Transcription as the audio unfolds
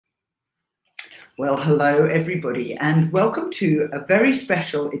Well, hello everybody, and welcome to a very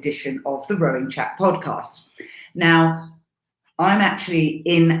special edition of the Rowing Chat podcast. Now, I'm actually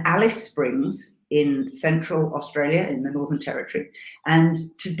in Alice Springs in Central Australia, in the Northern Territory, and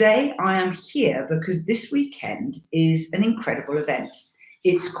today I am here because this weekend is an incredible event.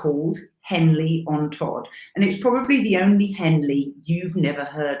 It's called Henley on Todd, and it's probably the only Henley you've never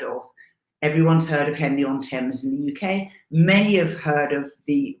heard of. Everyone's heard of Henley on Thames in the UK. Many have heard of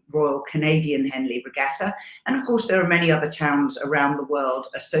the Royal Canadian Henley Regatta. And of course, there are many other towns around the world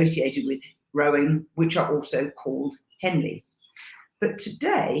associated with rowing, which are also called Henley. But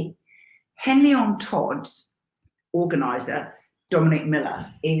today, Henley on Todd's organiser, Dominic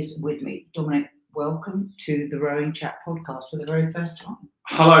Miller, is with me. Dominic, welcome to the Rowing Chat podcast for the very first time.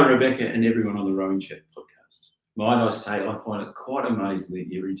 Hello, Rebecca, and everyone on the Rowing Chat podcast. Might I say, I find it quite amazing that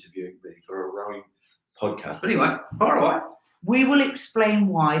you're interviewing me for a rowing podcast. But anyway, far away. We will explain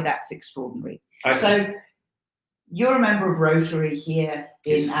why that's extraordinary. Okay. So, you're a member of Rotary here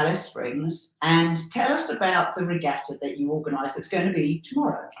in Yes. Alice Springs, and tell us about the regatta that you organise that's going to be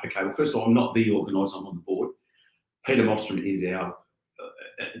tomorrow. Okay, well, first of all, I'm not the organiser, I'm on the board. Peter Mostrom is our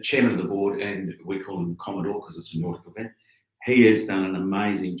chairman of the board, and we call him the Commodore because it's a nautical event. He has done an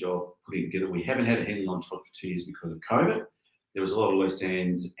amazing job putting together. We haven't had a Henley on Todd for 2 years because of COVID. There was a lot of loose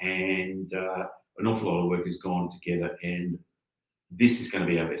ends, and an awful lot of work has gone together, and this is going to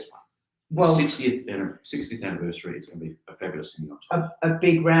be our best one. Well, 60th anniversary, it's going to be a fabulous Henley on Todd. a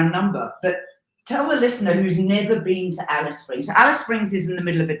big round number. But tell the listener who's never been to Alice Springs. So Alice Springs is in the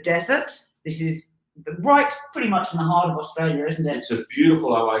middle of a desert. This is right pretty much in the heart of Australia, isn't it? It's a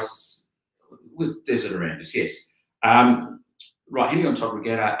beautiful oasis with desert around us, yes. Right, Henley on Todd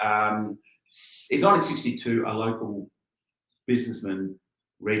Regatta. In 1962, a local businessman,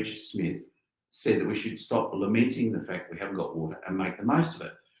 Reg Smith, said that we should stop lamenting the fact we haven't got water and make the most of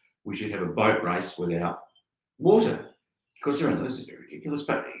it. We should have a boat race without water. Because this is ridiculous,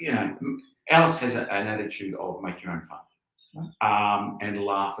 but Alice has an attitude of make your own fun and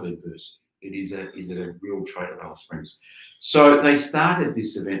laugh at adversity. It is a real trait of Alice Springs. So they started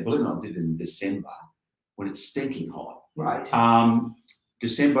this event, believe it or not, did it in December when it's stinking hot. Right.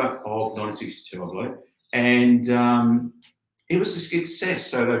 December of 1962, I believe, and it was a success.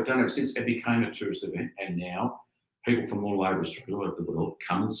 So they've done it since it became a tourist event, and now people from all over Australia, all over the world,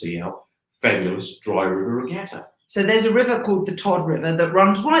 come and see our fabulous dry river regatta. So there's a river called the Todd River that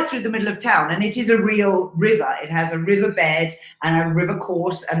runs right through the middle of town, and it is a real river. It has a river bed and a river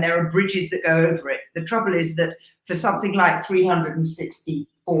course, and there are bridges that go over it. The trouble is that for something like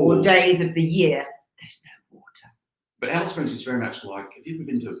 364 days of the year, there's no water. But Alice Springs is very much like, have you ever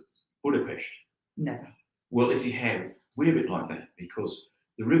been to Budapest? No. Well, if you have, we're a bit like that because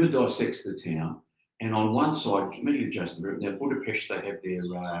the river dissects the town, and on one side, immediately adjacent to the river, now Budapest, they have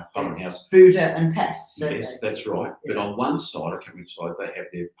their Parliament House. Buda and Pest. Yes, that's right. Yeah. But on one side, I can't remember side, they have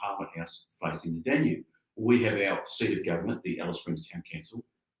their Parliament House facing the Danube. We have our seat of government, the Alice Springs Town Council,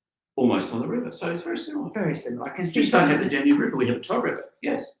 almost on the river. So it's very similar. Very similar. I can see. Just don't have the Danube River, we have a Todd River,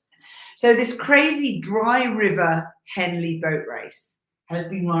 yes. So this crazy dry river Henley boat race has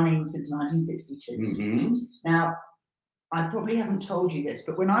been running since 1962. Mm-hmm. Now, I probably haven't told you this,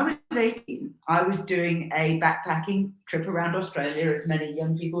 but when I was 18, I was doing a backpacking trip around Australia, as many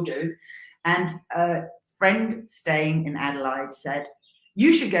young people do, and a friend staying in Adelaide said,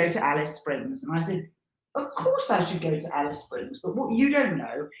 you should go to Alice Springs. And I said, of course I should go to Alice Springs, but what you don't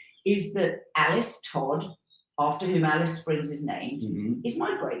know is that Alice Todd, after whom Alice Springs is named, is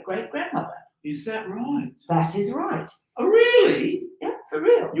my great-great-grandmother. Is that right? That is right. Oh, really? Yeah, for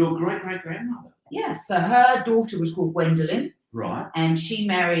real. Your great-great-grandmother? Yes, so her daughter was called Gwendolyn, Right. and she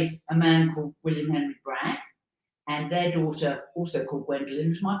married a man called William Henry Bragg, and their daughter, also called Gwendolyn,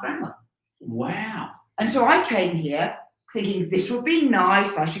 was my grandmother. Wow. And so I came here thinking this would be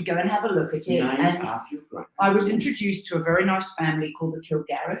nice, I should go and have a look at it. Named And after your great. I was introduced to a very nice family called the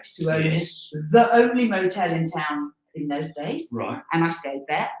Kilgarricks, who owned Yes. the only motel in town in those days. Right. And I stayed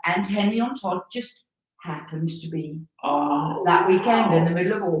there, and Henley on Todd just happened to be Oh, that weekend in wow. the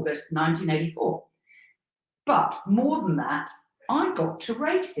middle of August 1984. But more than that, I got to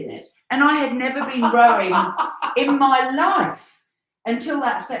race in it. And I had never been rowing in my life until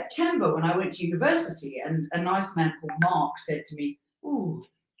that September when I went to university. And a nice man called Mark said to me, "Oh,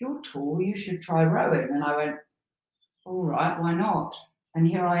 you're tall, you should try rowing." And I went, all right, why not? And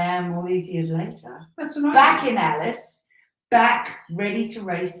here I am all these years later, That's amazing. back in Alice, back ready to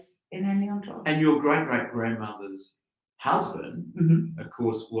race in Henley on Todd. And your great-great-grandmother's husband, Mhm. of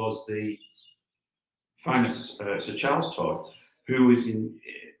course, was the famous Sir Charles Todd, who was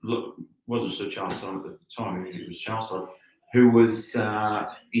wasn't Sir Charles Todd at the time, it was Charles Todd, who was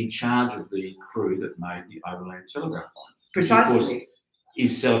in charge of the crew that made the Overland Telegraph Line. Precisely. Which, of course,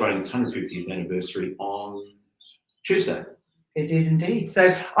 is celebrating its 150th anniversary on Tuesday. It is indeed.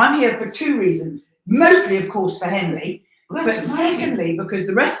 So I'm here for two reasons. Mostly, of course, for Henley, Well, but that's amazing. secondly, because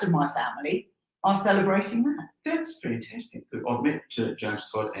the rest of my family are celebrating that. That's fantastic. I've met James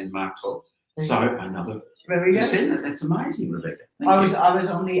Todd and Mark Todd. There you So another There we go. descendant. That's amazing, Rebecca. Thank I you. was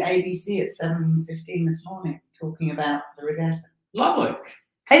on the ABC at 7:15 this morning talking about the regatta. Lovely.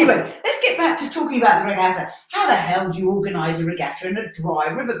 Anyway, let's get back to talking about the regatta. How the hell do you organise a regatta in a dry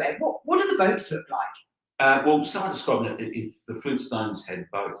riverbed? What do the boats look like? Well, someone described it, if the Flintstones had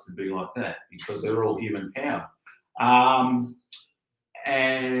boats, it'd be like that because they're all human power.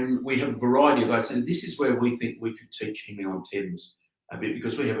 And we have a variety of boats, and this is where we think we could teach Henley on Thames a bit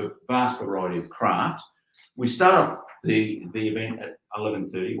because we have a vast variety of craft. We start off the event at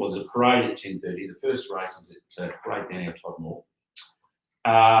 11:30. Well, there's a parade at 10:30. The first race is at Great Downing Todmore.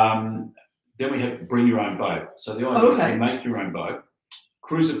 Then we have bring your own boat. So the idea is you make your own boat,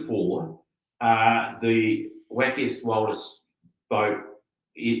 cruise of 4. The wackiest, wildest boat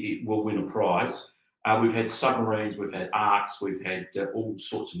it will win a prize. We've had submarines, we've had arcs, we've had all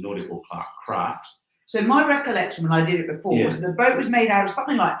sorts of nautical craft. So my recollection when I did it before was the boat was made out of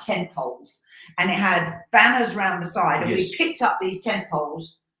something like tent poles, and it had banners round the side, and we picked up these tent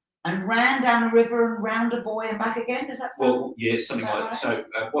poles and ran down a river and round a buoy and back again. Does that sound? Well, yeah, something like that. So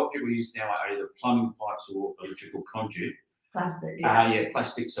what people use now are either plumbing pipes or electrical conduit. Plastic,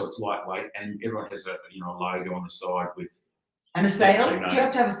 plastic, so it's lightweight, and everyone has a logo on the side with. And a sail? Do you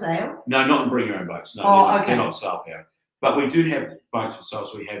have to have a sail? No, not in bring your own boats. No, they're not sail powered. But we do have boats for sail.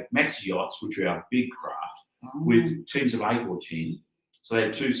 So we have maxi yachts, which are our big craft, with teams of 8 or 10. So they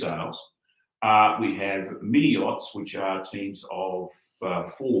have 2 sails. We have mini yachts, which are teams of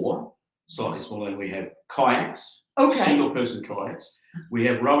 4, slightly smaller. And we have kayaks, single-person kayaks. We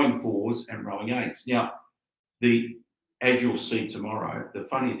have rowing 4s and rowing 8s. Now, as you'll see tomorrow, the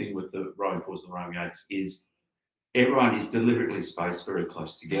funny thing with the rowing 4s and the rowing 8s is everyone is deliberately spaced very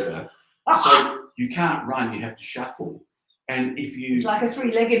close together. So you can't run, you have to shuffle. And it's like a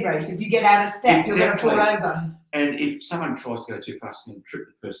 3-legged race. If you get out of step, you're going to fall over. And if someone tries to go too fast, you can trip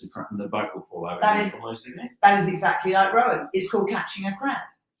the person in front and the boat will fall over. That is exactly like rowing. It's called catching a crab.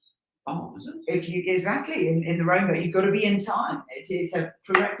 Oh, is it? Exactly, in the rowing boat, you've got to be in time. It's a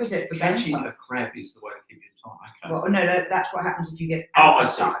prerequisite for catching a crab is the way to keep you in time. Okay. Well, no, that's what happens if you get out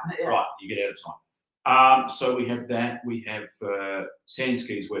of time. Right, you get out of time. So we have that. We have sand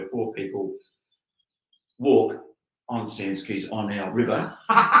skis where 4 people walk on sand skis on our river.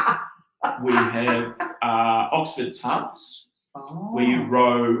 We have Oxford tubs where you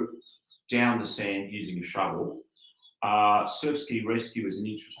row down the sand using a shovel. Surf ski rescue is an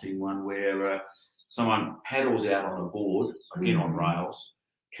interesting one where someone paddles out on a board, again on rails,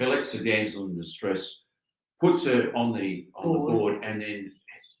 collects a damsel in distress, puts her on the board, and then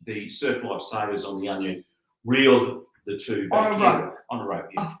the surf life savers on the onion reel the 2 back on a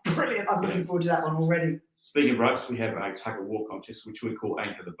rope. Yeah. Oh, brilliant! I'm looking forward to that one already. Speaking of ropes, we have a tug of war contest, which we call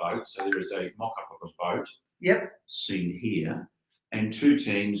Anchor the Boat. So there is a mock-up of a boat seen here, and 2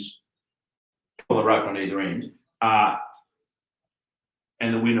 teams pull the rope on either end. And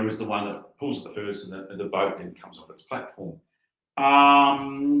the winner is the one that pulls the first, and the boat then comes off its platform.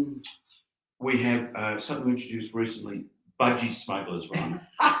 We have something we introduced recently, Budgie Smugglers Run.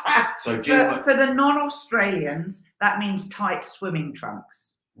 So for the non-Australians, that means tight swimming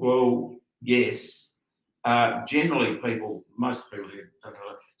trunks. Well, yes. Generally, most people here don't know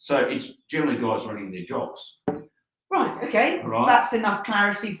that. So it's generally guys running their jogs. Right, okay. Right. That's enough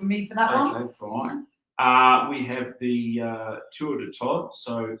clarity for me for that one. Okay, fine. We have the Tour de Todd.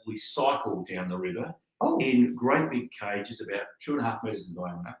 So we cycle down the river in great big cages, about 2.5 metres in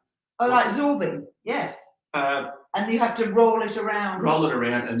diameter. Oh, like Zorbing, yes. And you have to roll it around. Roll it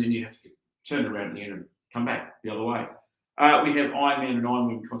around, and then you have to turn around at the end and come back the other way. We have Ironman and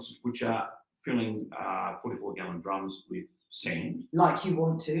Ironwomen concerts, which are filling 44-gallon drums with sand. Like you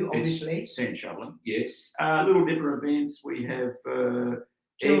want to, obviously. It's sand shoveling, yes. Little different events. We have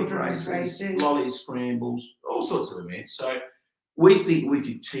egg races, lolly scrambles, all sorts of events. So we think we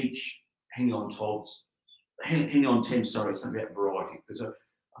could teach Henley on Thames, something about variety, because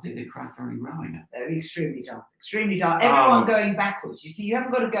I think they're craft only rowing it. They're extremely dull. Extremely dull. Everyone going backwards. You see, you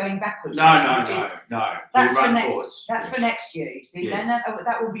haven't got a going backwards. No. That's for next year, you see. Yes. Then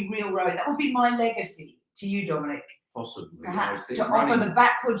that will be real rowing. That will be my legacy to you, Dominic. Possibly. Perhaps to offer the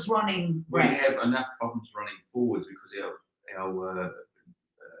backwards running race. We have enough problems running forwards because our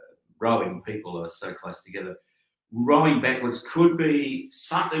rowing people are so close together. Rowing backwards could be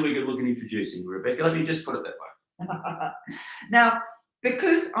something we could look at introducing, Rebecca. Let me just put it that way. Now,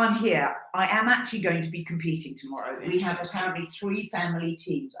 because I'm here, I am actually going to be competing tomorrow. We have apparently 3 family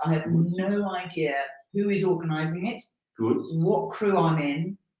teams. I have no idea who is organising it, Good. what crew I'm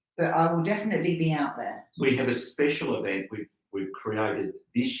in, but I will definitely be out there. We have a special event we've created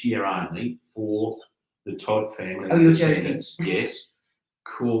this year only for the Todd family. Oh, you're descendants, yes,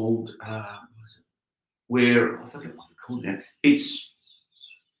 called where I forget what it's called now. It's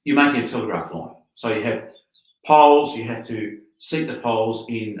you're making a telegraph line. So you have poles. You have to seat the poles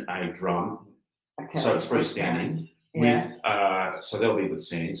in a drum, Okay. so it's freestanding. Yeah. With so they'll be with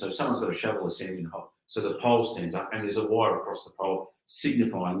sand. So someone's got to shovel the sand in the hole. So the pole stands up, and there's a wire across the pole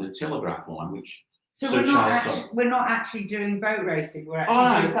signifying the telegraph line, which. So Charles we're not actually doing boat racing. We're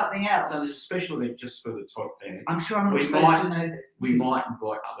actually doing something else. No, there's a special event just for the Todd family. I'm sure I'm not supposed to know this. We might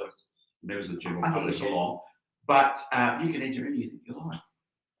invite other members of the general public along, but you can enter anything you like.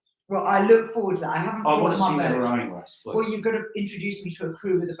 Well, I look forward to that. I haven't I want bought to my see the boat. rowing race, please. Well, you've got to introduce me to a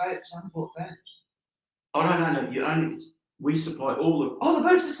crew with a boat because I haven't bought a boat. Oh no! We supply all the. Oh, the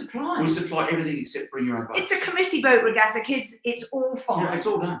boats are supplied. We supply everything except bring your own boat. It's a committee boat regatta, kids. It's all fine. Yeah, it's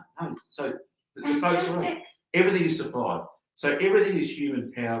all done. No, so the boats are ready. Everything is supplied. So everything is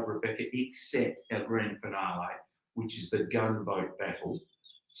human powered, Rebecca, except our grand finale, which is the gunboat battle.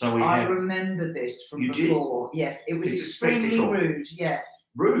 So we I remember this from before. Yes, it was extremely rude. Yes.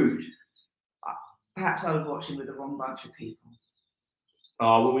 Rude. Perhaps I was watching with the wrong bunch of people.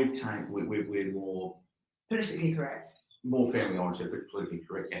 Oh well, we're more politically correct. More family oriented, but politically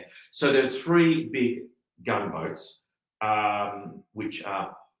correct. Yeah. So there are 3 big gunboats, which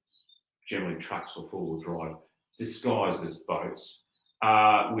are generally trucks or 4-wheel drive, disguised as boats,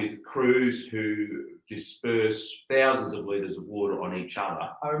 with crews who disperse thousands of litres of water on each other.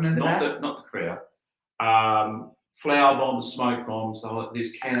 I remember that. Not the crowd. Flower bombs, smoke bombs,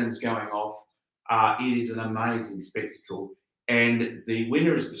 there's cannons going off. It is an amazing spectacle. And the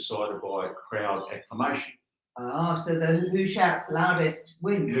winner is decided by crowd acclamation. Oh, so who shouts the loudest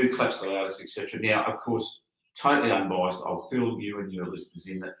wins. Who claps the loudest, etc. Now, of course, totally unbiased, I'll fill you and your listeners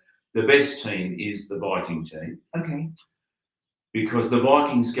in that the best team is the Viking team. Okay. Because the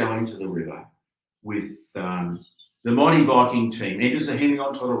Vikings go into the river with the mighty Viking team enters the Henley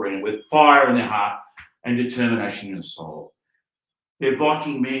on Todd Arena with fire in their heart and determination in their soul. They're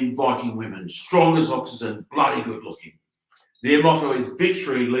Viking men, Viking women, strong as oxes and bloody good looking. Their motto is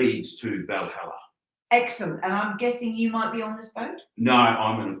victory leads to Valhalla. Excellent. And I'm guessing you might be on this boat? No,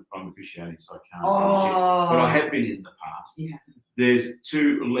 I'm officiating, so I can't. Oh. But I have been in the past. Yeah. There's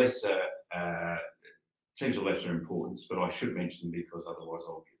 2 lesser teams of lesser importance, but I should mention them because otherwise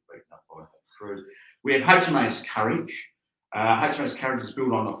I'll get beaten up by the crews. We have HMAS Courage. HMAS Courage is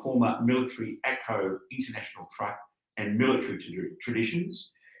built on a former military ATCO international truck and military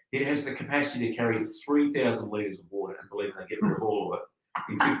traditions. It has the capacity to carry 3,000 litres of water, and believe me, they get rid of all of it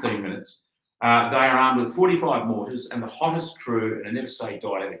in 15 minutes. They are armed with 45 mortars and the hottest crew and a never say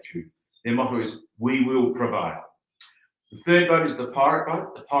die attitude. Their motto is, we will prevail. The 3rd boat is the pirate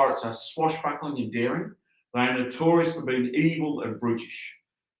boat. The pirates are swashbuckling and daring. They are notorious for being evil and brutish.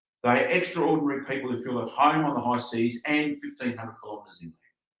 They are extraordinary people who feel at home on the high seas and 1,500 kilometres inland.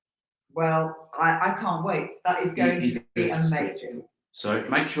 Well, I can't wait. That is going to be amazing. So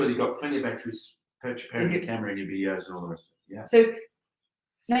make sure you've got plenty of batteries, preparing your camera and your videos and all the rest of it. Yeah. So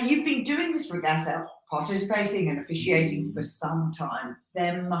now you've been doing this regatta, participating and officiating for some time.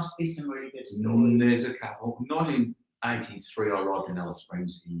 There must be some really good stories. There's a couple. Not in 83, I arrived in Alice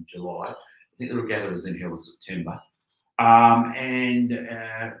Springs in July. I think the regatta was then held in September. And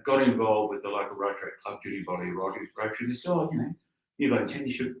got involved with the local Rotary Club duty body, Rotary, and said, you've got a 10,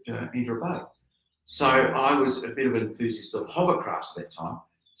 you should enter a boat. So I was a bit of an enthusiast of hovercrafts at that time.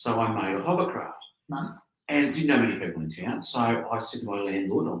 So I made a hovercraft. Nice. And didn't know many people in town. So I said to my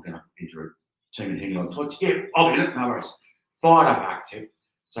landlord, I'm going to enter a team in Henley on Todd. Yeah, I'll do it, no worries. Fired up architect.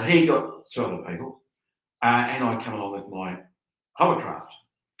 So he got 2 other people. And I come along with my hovercraft.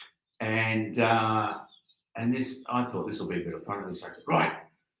 And this, I thought this will be a bit of fun. And they said, right,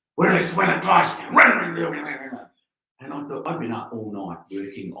 where is the guys? And I thought, I'd been up all night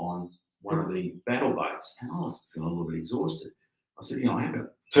working on one of the battle boats, and I was feeling a little bit exhausted. I said, I have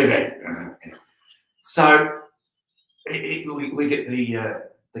too bad. So we get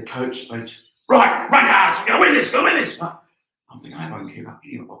the coach speech. Right, run guys, we're going to win this. I'm thinking, I can keep up. I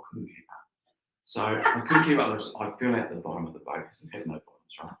couldn't keep up. So I couldn't keep up. I fell out the bottom of the boat because it had no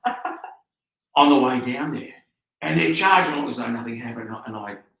bottoms, right? On the way down there. And they're charging on as though nothing happened. And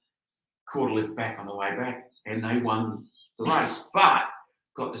I caught a lift back on the way back. And they won the race. But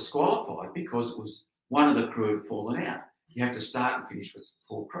got disqualified because it was one of the crew had fallen out. you have to start and finish with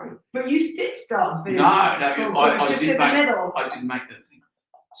full crew. But you did start and finish. No, I was just in the middle. I didn't make that thing.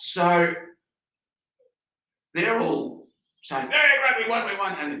 So they're all saying, "Hey, we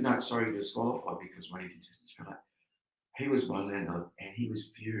won." And then, no, sorry, you're disqualified because one of the contestants fell out. He was my landlord, and he was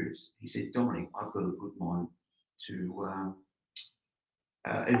furious. He said, "Dominic, I've got a good mind to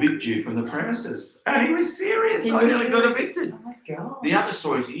evict you from the premises." And he was serious. I nearly got evicted. Oh my God. The other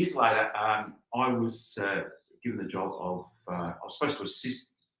story is years later, I was given the job of, I was supposed to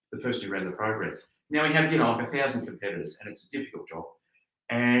assist the person who ran the program. Now we have, like 1,000 competitors, and it's a difficult job.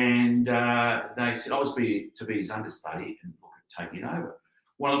 And they said I was to be his understudy and look at taking over.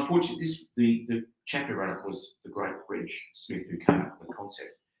 Well, unfortunately, the chap who ran it was the great Reg Smith, who came up with the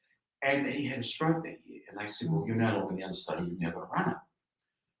concept. And he had a stroke that year. And they said, "Well, you're no longer the understudy, you've now got a runner."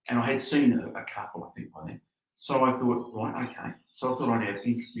 And I had seen a couple, I think, by then. So I thought, right, okay. So I thought I'd have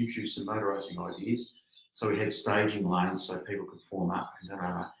introduced some motor racing ideas. So we had staging lanes so people could form up.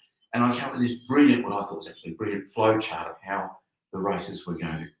 And I came up with this brilliant, what I thought was actually a brilliant flow chart of how the races were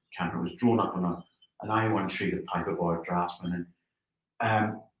going to come. It was drawn up on an A1 sheet of paper by a draftsman.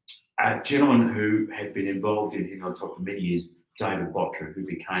 And a gentleman who had been involved in Helion Top for many years, David Bottrell,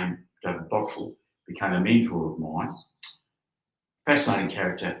 became a mentor of mine. Fascinating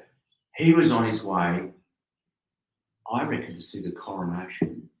character. He was on his way, I reckon, to see the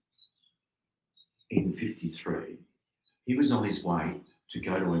coronation in 53. He was on his way to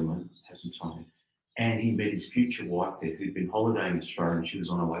go to England, have some time, and he met his future wife there, who'd been holidaying in Australia, and she was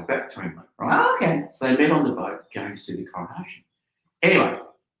on her way back to England, right? Oh, okay. So they met on the boat going to see the coronation. Anyway,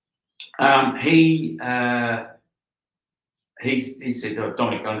 he said,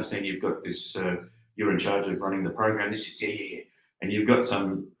 "Dominic, I understand you've got this, you're in charge of running the program." This is, yeah. And you've got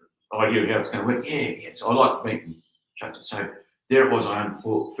some idea of how it's going to work? Yeah. So I like to meet and chat. So there it was, I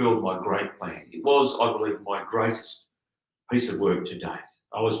unfurled my great plan. It was, I believe, my greatest piece of work to date.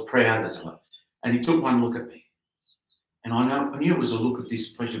 I was proud of it. And he took one look at me. And I knew it was a look of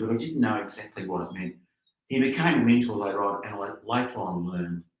displeasure, but I didn't know exactly what it meant. He became a mentor later on, and I later on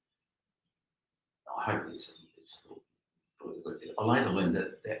learned, I hope I later learned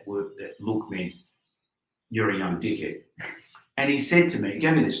that look meant you're a young dickhead. And he said to me, he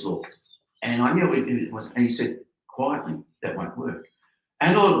gave me this look, and I knew it was, and he said, quietly, "That won't work."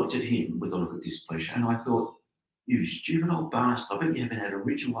 And I looked at him with a look of displeasure, and I thought, "You stupid old bastard, I bet you haven't had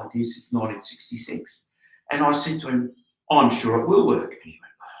original ideas since 1966. And I said to him, "I'm sure it will work." And he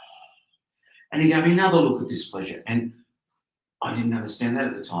went, "Oh." And he gave me another look of displeasure. And I didn't understand that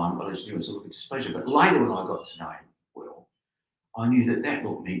at the time, but I just knew it was a look of displeasure. But later, when I got to know him well, I knew that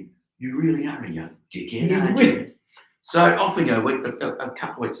look meant, you really are a young dickhead, aren't you? So off we go. A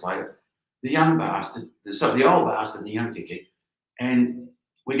couple of weeks later, the old bastard, the young dickhead, and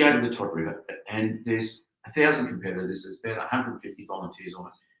we go to the Todd River, and there's 1,000 competitors, there's about 150 volunteers on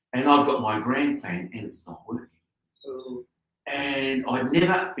it, and I've got my grand plan, and it's not working. Ooh. And I'd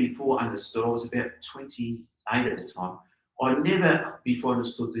never before understood, I was about 28 at the time, I never before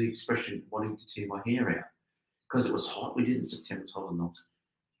understood the expression wanting to tear my hair out, because it was hot. We did in September, it's hot and not.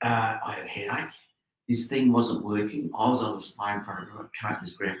 I had a headache. This thing wasn't working. I was on display in front of everyone, came up with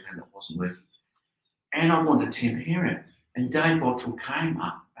this grand plan that wasn't working. And I wanted to tear my hair out. And Dave Bottrell came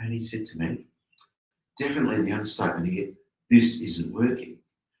up and he said to me, definitely the understatement here, "This isn't working."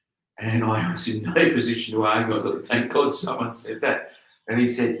 And I was in no position to argue. I thought, thank God someone said that. And he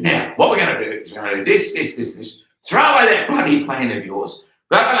said, "Now, what we're going to do is we're going to do this. Throw away that bloody plan of yours.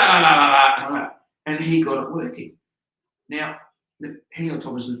 Blah, blah, blah, blah, blah, blah." And he got it working. Now, Helion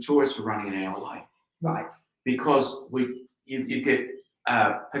Top is notorious for running an hour late. Right. Because you get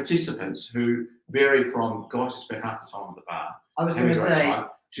participants who vary from guys who spend half the time at the bar, I was going to say,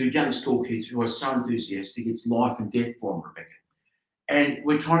 to young school kids who are so enthusiastic, it's life and death for them, Rebecca. And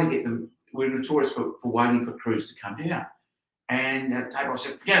we're trying to get them, we're notorious for waiting for crews to come down. And Table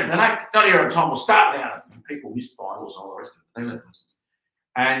said, "Forget it, if they're not here on time, we'll start without it." And people missed finals and all the rest of it. They let us.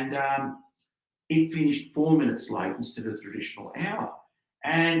 And it finished 4 minutes late instead of the traditional hour.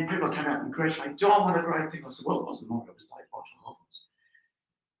 And people came out and congratulated, "Dom, what a great thing." I said, "Well, it wasn't mine, it was Dave Bottrell."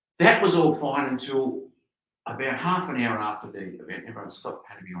 That was all fine until about half an hour after the event. Everyone stopped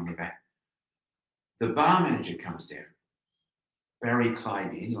patting me on the back. The bar manager comes down, Barry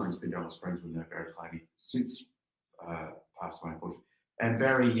Claby. Anyone who's been to Alice Springs will know Barry Claby, since passed away, unfortunately. And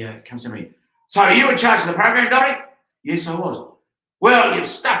Barry comes to me, "So are you in charge of the program, Dominic?" "Yes, I was." "Well, you've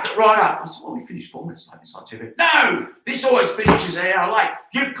stuffed it right up." I said, "Well, we finished 4 minutes late. It's not too bad." "No, this always finishes an hour late.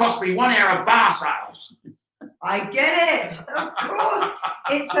 You've cost me 1 hour of bar sales." I get it. Of course.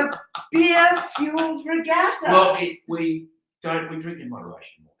 It's a beer-fueled regatta. Well, we drink in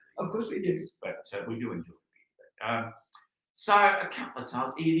moderation. Of course we do. But we do enjoy it. So a couple of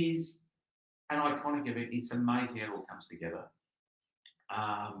times, it is an iconic event. It's amazing how it all comes together.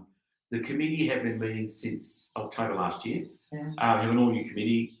 The committee have been meeting since October last year. Yeah. We have an all-new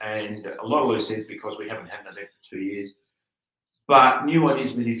committee and a lot of loose ends because we haven't had an event for 2 years. But new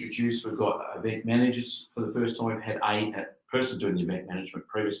ideas been introduced. We've got event managers for the first time. We've had a person doing the event management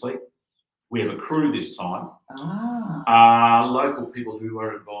previously. We have a crew this time. Local people who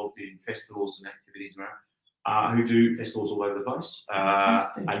are involved in festivals and activities around, who do festivals all over the place.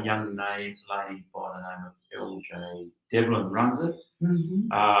 A young lady by the name of LJ Devlin runs it.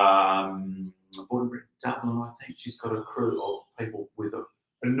 Born and bred in Dublin, I think. She's got a crew of people with an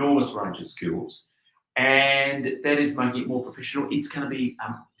enormous range of skills. And that is making it more professional. It's going to be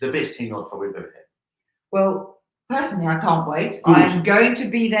the best hangout club we've ever had. Well, personally, I can't wait. Good. I'm going to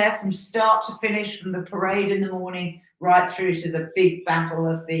be there from start to finish, from the parade in the morning right through to the big battle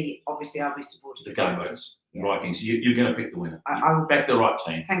of obviously I'll be supporting the Gunboats, Vikings. You're going to pick the winner. I will back the right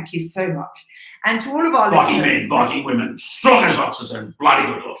team. Thank you so much. And to all of our Viking listeners, men, Viking women, strong as oxes and bloody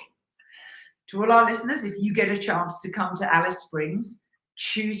good looking. To all our listeners, if you get a chance to come to Alice Springs,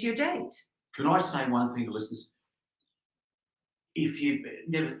 choose your date. Can I say one thing to listeners? If you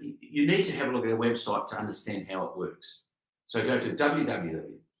need to have a look at our website to understand how it works. So go to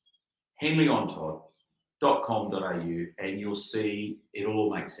www.henleyontod.com.au and you'll see it'll all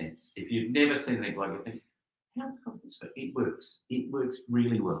make sense. If you've never seen anything like it, you think, how the fuck is this? It works. It works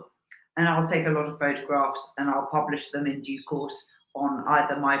really well. And I'll take a lot of photographs and I'll publish them in due course on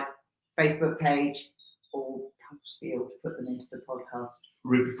either my Facebook page or I'll just be able to put them into the podcast.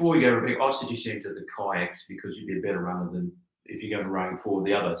 Before we go, Rebecca, I suggest you enter the kayaks because you'd be a better runner than if you're going to rowing forward.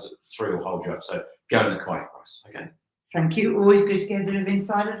 The others, 3 will hold you up. So go in the kayak race, okay? Thank you. Always good to get a bit of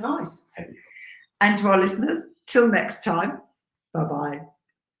inside advice. Happy. And to our listeners, till next time, bye-bye.